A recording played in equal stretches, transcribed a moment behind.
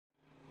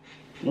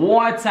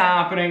What's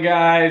happening,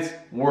 guys?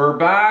 We're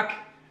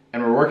back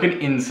and we're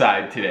working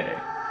inside today.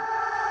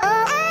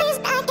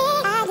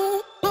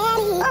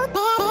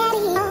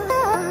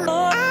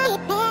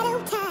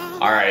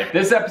 Alright,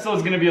 this episode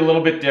is going to be a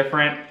little bit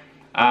different.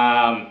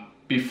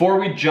 Before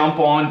we jump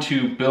on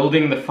to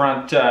building the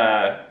front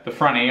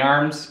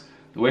A-arms,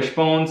 the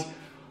wishbones,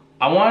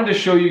 I wanted to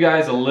show you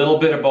guys a little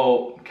bit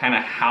about kind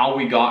of how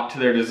we got to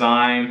their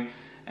design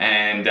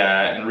and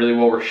really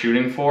what we're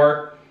shooting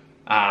for.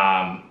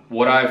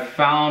 What I've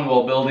found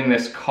while building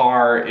this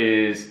car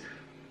is,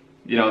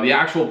 you know, the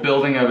actual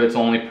building of it's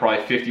only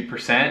probably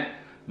 50%.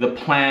 The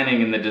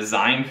planning and the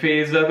design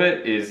phase of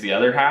it is the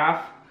other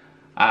half.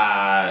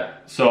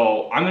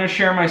 So I'm going to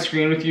share my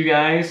screen with you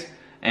guys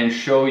and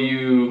show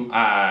you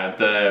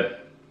the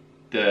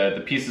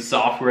piece of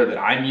software that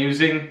I'm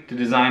using to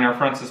design our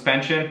front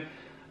suspension.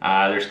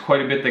 There's quite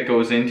a bit that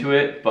goes into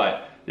it,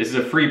 but this is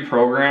a free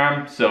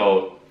program,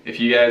 so if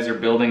you guys are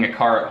building a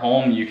car at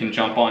home, you can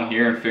jump on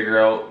here and figure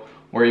out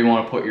where you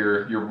want to put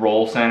your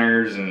roll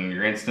centers and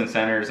your instant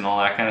centers and all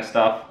that kind of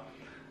stuff.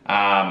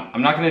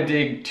 I'm not going to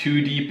dig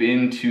too deep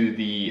into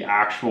the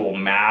actual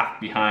math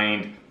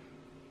behind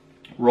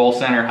roll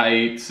center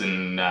heights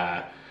and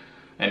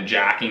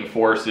jacking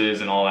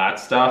forces and all that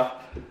stuff.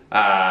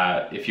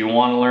 If you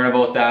want to learn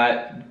about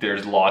that,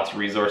 there's lots of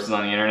resources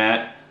on the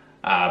internet,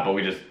 but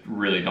we just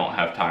really don't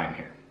have time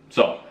here.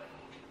 So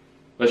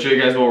let's show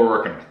you guys what we're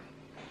working with.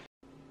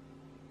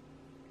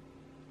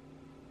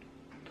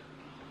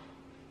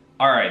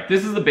 Alright,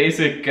 this is the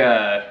basic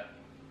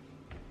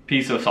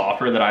piece of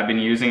software that I've been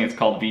using. It's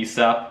called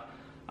VSusp.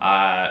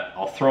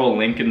 I'll throw a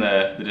link in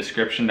the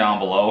description down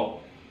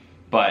below.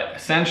 But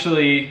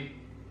essentially,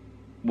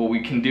 what we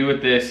can do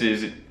with this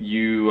is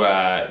you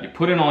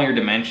put in all your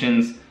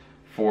dimensions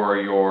for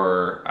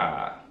your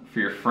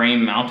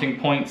frame mounting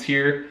points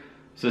here.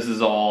 So this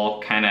is all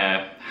kind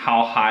of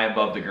how high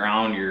above the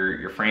ground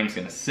your frame's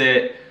going to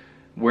sit,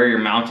 where your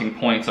mounting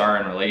points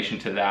are in relation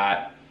to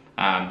that.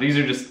 These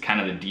are just kind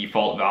of the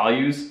default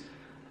values.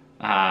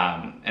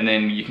 And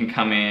then you can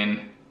come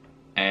in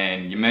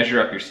and you measure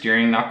up your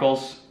steering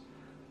knuckles,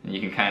 and you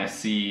can kind of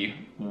see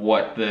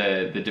what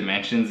the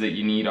dimensions that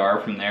you need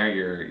are from there,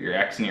 your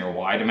X and your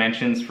Y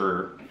dimensions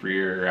for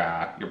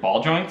your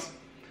ball joints.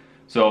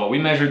 So we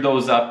measured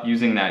those up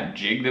using that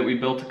jig that we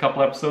built a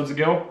couple episodes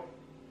ago.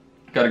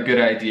 Got a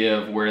good idea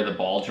of where the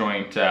ball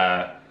joint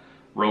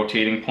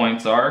rotating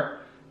points are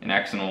in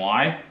X and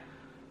Y.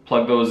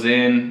 Plug those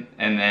in,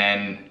 and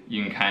then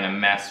you can kind of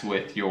mess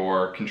with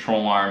your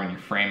control arm and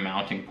your frame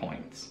mounting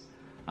points.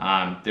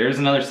 There's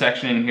another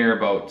section in here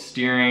about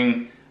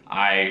steering.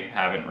 I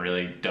haven't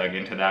really dug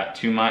into that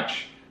too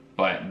much,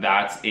 but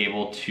that's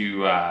able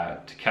to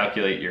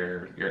calculate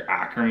your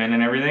Ackerman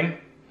and everything,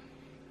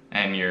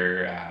 and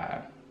your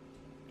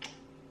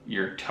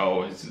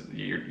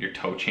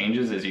toe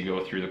changes as you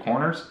go through the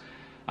corners.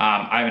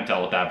 I haven't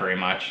dealt with that very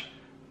much,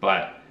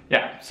 but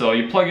yeah. So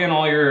you plug in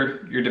all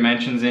your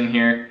dimensions in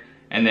here,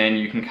 and then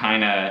you can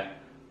kind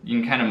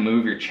of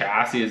move your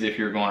chassis as if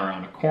you're going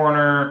around a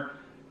corner.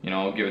 You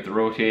know, give it the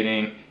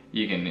rotating.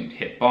 You can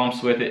hit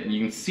bumps with it, and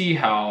you can see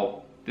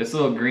how this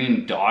little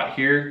green dot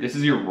here, this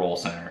is your roll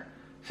center.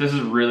 So this is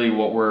really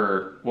what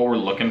we're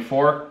looking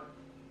for,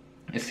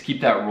 is to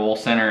keep that roll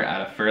center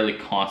at a fairly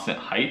constant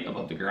height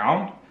above the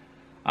ground.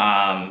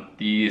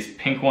 These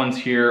pink ones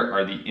here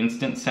are the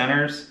instant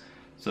centers.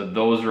 So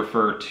those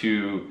refer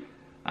to,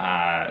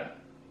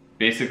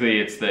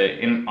 basically it's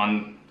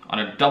on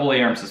a double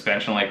A-arm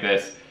suspension like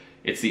this,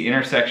 it's the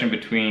intersection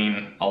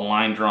between a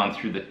line drawn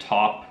through the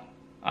top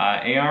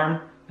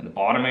A-arm and the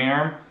bottom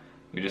A-arm.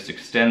 We just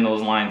extend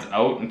those lines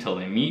out until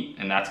they meet,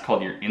 and that's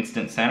called your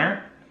instant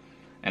center.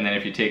 And then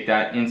if you take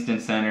that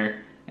instant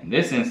center and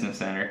this instant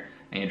center,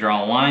 and you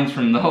draw lines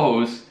from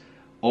those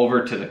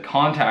over to the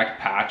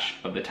contact patch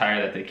of the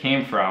tire that they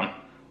came from,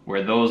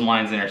 where those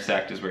lines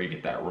intersect is where you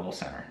get that roll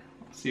center.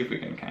 Let's see if we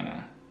can kind of,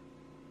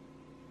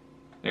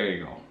 there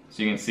you go.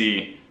 So you can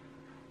see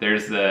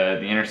there's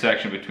the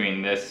intersection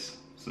between this,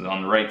 so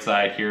on the right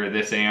side here,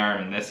 this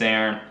A-arm and this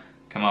A-arm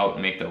come out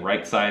and make the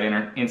right side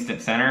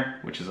instant center,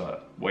 which is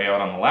way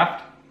out on the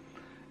left.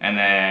 And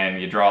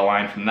then you draw a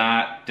line from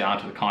that down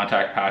to the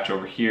contact patch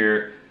over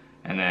here,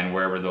 and then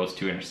wherever those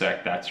two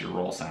intersect, that's your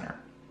roll center.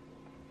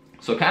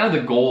 So kind of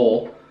the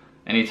goal,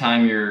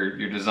 anytime you're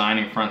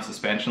designing front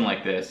suspension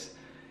like this,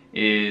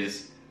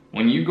 is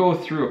when you go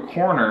through a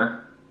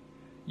corner,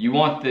 you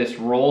want this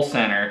roll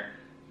center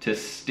to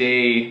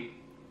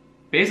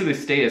basically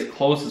stay as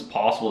close as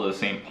possible to the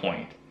same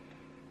point.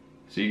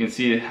 So you can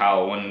see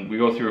how when we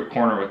go through a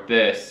corner with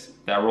this,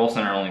 that roll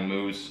center only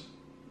moves,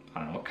 I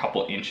don't know, a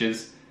couple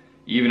inches.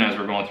 Even as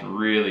we're going through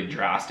really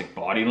drastic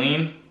body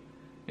lean,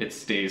 it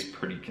stays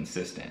pretty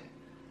consistent.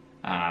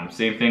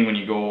 Same thing when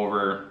you go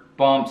over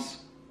bumps,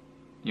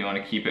 you want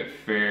to keep it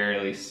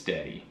fairly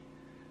steady.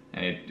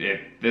 And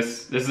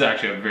this is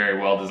actually a very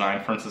well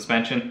designed front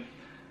suspension.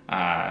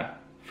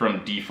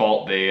 From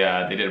default, they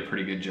did a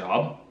pretty good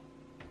job.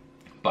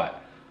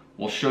 But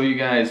we'll show you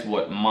guys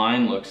what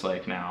mine looks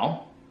like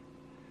now.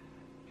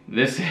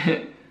 This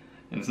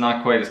and it's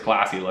not quite as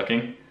classy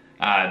looking.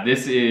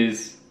 This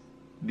is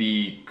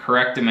the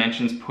correct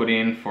dimensions put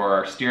in for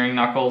our steering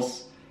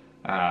knuckles.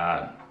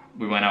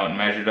 We went out and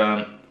measured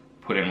them,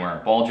 put in where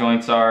our ball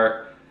joints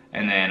are,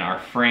 and then our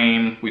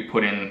frame, we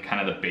put in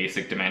kind of the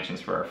basic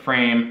dimensions for our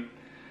frame,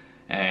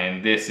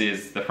 and this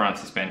is the front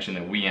suspension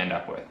that we end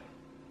up with.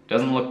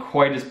 Doesn't look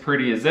quite as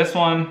pretty as this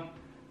one,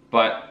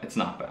 but it's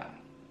not bad.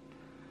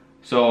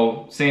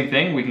 So same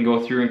thing, we can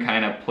go through and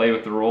kind of play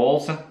with the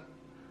rolls. You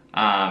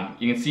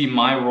can see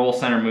my roll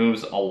center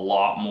moves a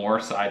lot more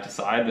side to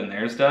side than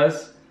theirs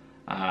does.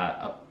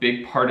 A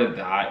big part of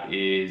that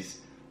is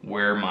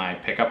where my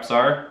pickups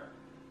are.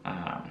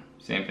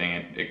 Same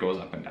thing, it goes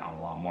up and down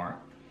a lot more.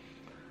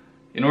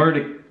 In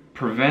order to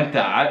prevent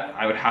that,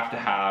 I would have to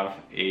have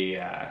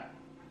a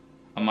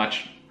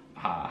much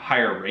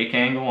higher rake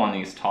angle on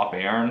these top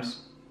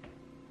A-arms.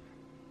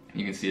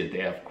 You can see that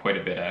they have quite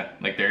a bit of,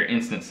 like their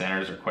instant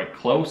centers are quite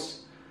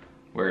close,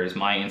 whereas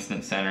my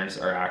instant centers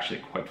are actually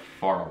quite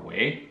far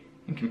away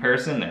in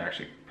comparison. They're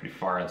actually pretty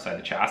far outside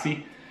the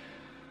chassis.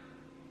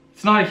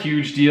 It's not a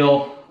huge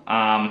deal.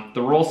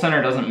 The roll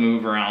center doesn't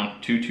move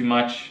around too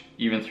much,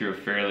 even through a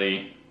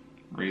fairly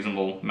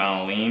reasonable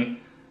amount of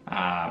lean,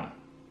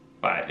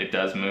 but it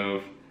does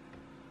move.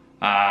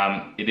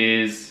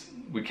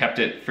 We kept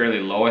it fairly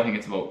low. I think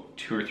it's about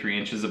 2 or 3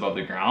 inches above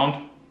the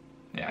ground.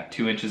 Yeah,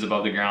 2 inches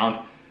above the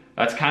ground.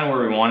 That's kind of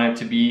where we want it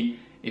to be.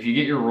 If you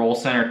get your roll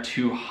center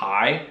too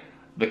high,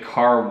 the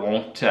car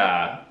won't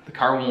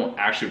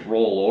actually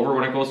roll over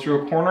when it goes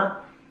through a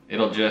corner.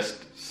 It'll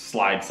just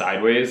slide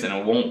sideways and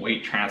it won't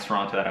weight transfer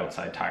onto that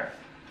outside tire.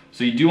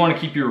 So you do want to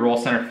keep your roll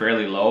center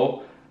fairly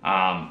low.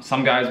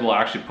 Some guys will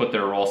actually put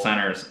their roll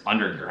centers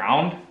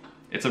underground.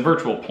 It's a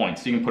virtual point,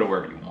 so you can put it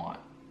wherever you want.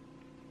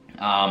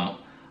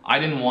 I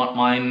didn't want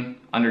mine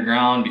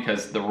underground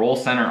because the roll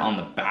center on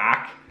the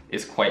back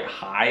is quite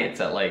high.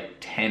 It's at like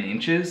 10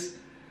 inches.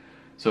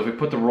 So if we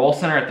put the roll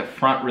center at the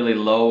front really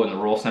low and the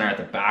roll center at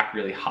the back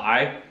really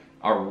high,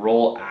 our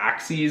roll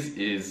axis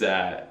is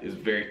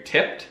very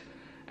tipped,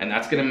 and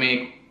that's gonna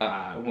make,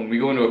 when we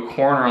go into a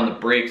corner on the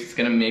brakes, it's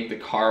gonna make the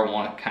car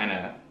want to kind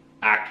of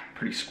act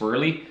pretty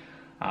squirrely.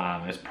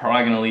 It's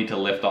probably gonna lead to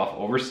lift off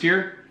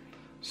oversteer.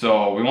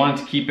 So we wanted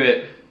to keep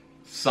it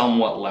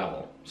somewhat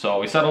level. So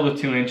we settled with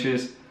 2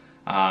 inches.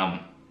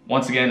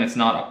 Once again, it's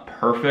not a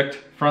perfect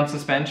front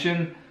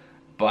suspension,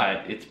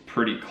 but it's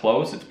pretty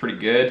close, it's pretty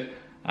good.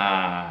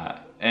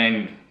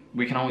 And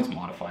we can always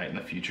modify it in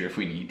the future if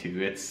we need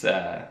to. It's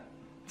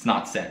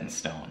not set in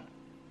stone.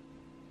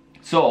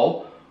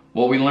 So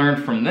what we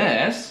learned from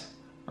this,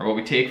 or what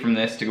we take from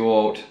this to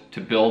go out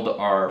to build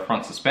our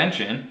front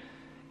suspension,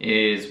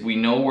 is we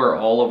know where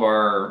all of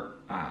our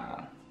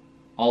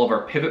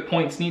pivot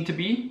points need to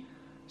be.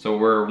 So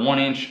we're 1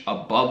 inch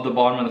above the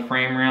bottom of the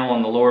frame rail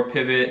on the lower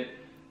pivot,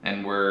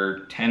 and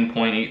we're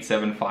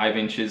 10.875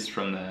 inches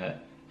from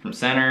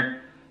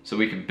center. So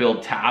we can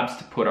build tabs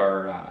to put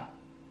our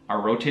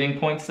rotating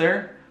points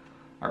there,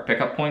 our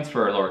pickup points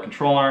for our lower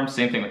control arm.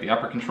 Same thing with the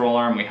upper control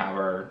arm. We have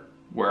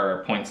where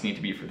our points need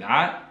to be for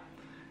that.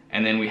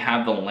 And then we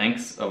have the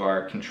lengths of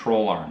our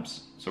control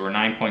arms. So we're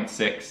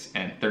 9.6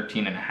 and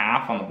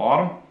 13.5 on the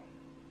bottom.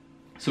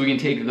 So we can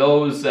take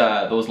those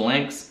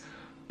lengths,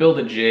 build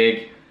a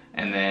jig,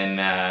 and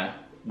then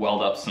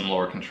weld up some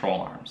lower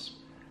control arms.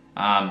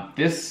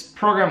 This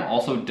program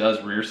also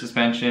does rear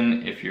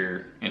suspension if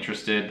you're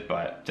interested,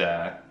 but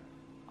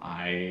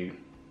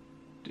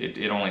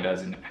it only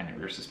does independent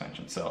rear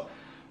suspension. So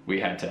we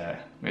had to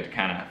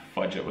kind of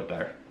fudge it with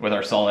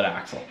our solid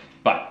axle.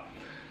 But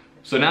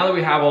so now that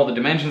we have all the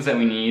dimensions that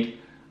we need,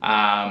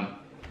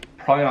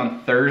 probably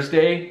on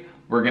Thursday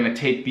we're gonna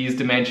take these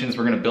dimensions,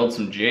 we're gonna build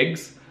some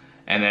jigs,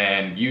 and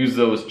then use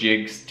those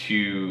jigs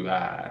to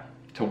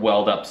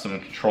weld up some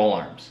control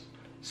arms.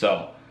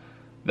 So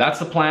that's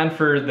the plan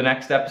for the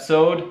next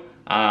episode.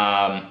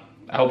 I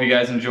hope you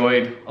guys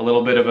enjoyed a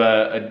little bit of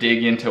a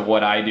dig into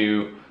what I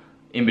do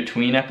in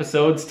between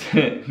episodes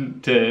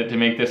to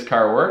make this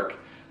car work.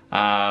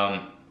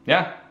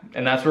 Yeah,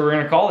 and that's what we're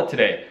gonna call it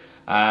today.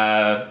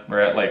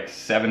 We're at like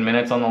 7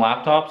 minutes on the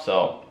laptop,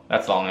 so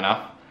that's long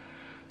enough.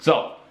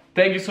 So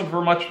thank you so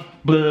much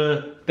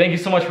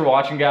for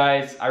watching,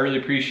 guys. I really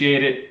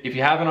appreciate it. If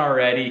you haven't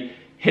already,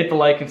 hit the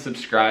like and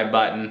subscribe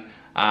button.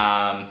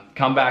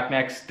 Come back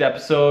next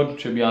episode,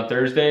 should be on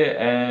Thursday,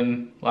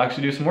 and we'll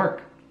actually do some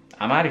work.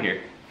 I'm out of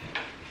here.